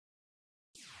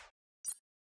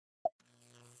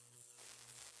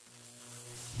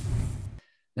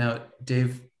Now,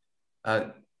 Dave,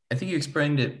 I think you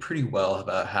explained it pretty well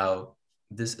about how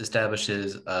this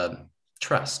establishes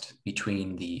trust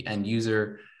between the end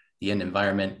user, the end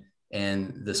environment,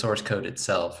 and the source code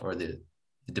itself, or the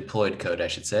deployed code, I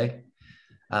should say.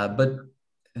 But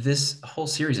this whole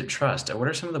series of trust, what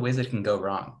are some of the ways that can go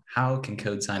wrong? How can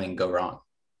code signing go wrong?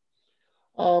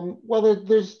 Well,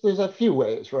 there's a few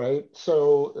ways, right?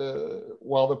 So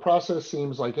while the process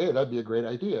seems like, hey, that'd be a great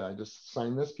idea. I just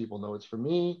sign this, people know it's for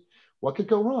me. What could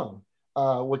go wrong?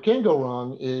 What can go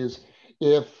wrong is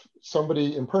if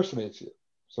somebody impersonates you.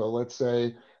 So let's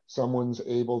say someone's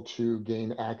able to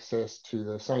gain access to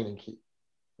the signing key,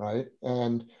 right?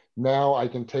 And now I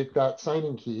can take that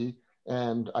signing key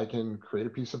and I can create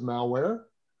a piece of malware.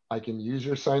 I can use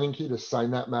your signing key to sign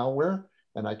that malware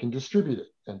and I can distribute it.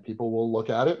 And people will look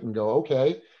at it and go,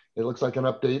 okay, it looks like an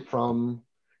update from,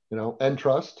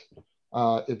 EnTrust.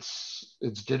 It's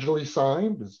digitally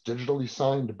signed. It's digitally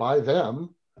signed by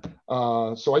them.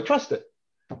 So I trust it.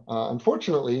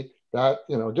 Unfortunately, that,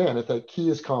 again, if that key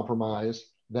is compromised,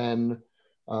 then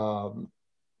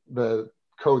the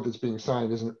code that's being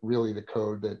signed isn't really the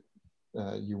code that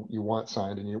you want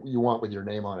signed and you want with your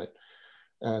name on it.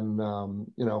 And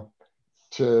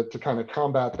to kind of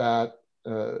combat that,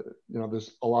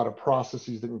 there's a lot of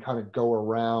processes that can kind of go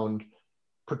around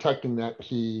protecting that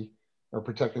key or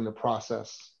protecting the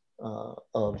process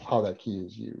of how that key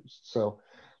is used. So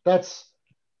that's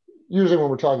usually when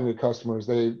we're talking to customers,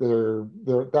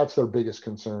 that's their biggest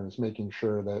concern, is making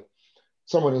sure that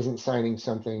someone isn't signing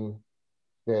something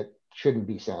that shouldn't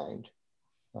be signed,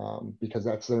 because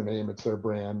that's their name, it's their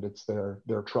brand, it's their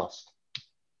trust.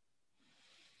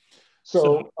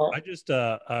 So I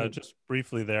just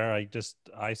briefly there,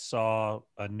 I saw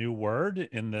a new word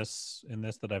in this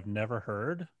that I've never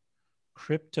heard: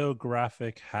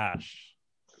 cryptographic hash.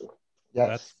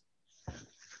 Yes,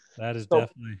 that is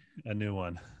definitely a new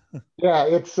one. Yeah,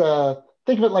 it's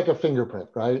think of it like a fingerprint,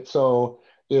 right? So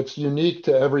it's unique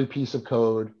to every piece of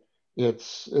code.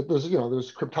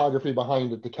 There's cryptography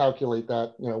behind it to calculate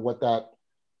that, what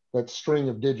that string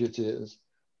of digits is,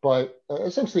 but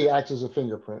essentially it acts as a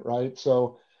fingerprint, right?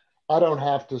 So I don't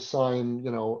have to sign,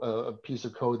 a piece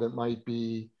of code that might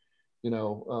be,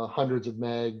 hundreds of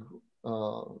meg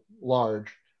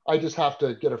large. I just have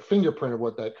to get a fingerprint of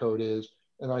what that code is,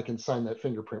 and I can sign that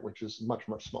fingerprint, which is much,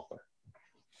 much smaller.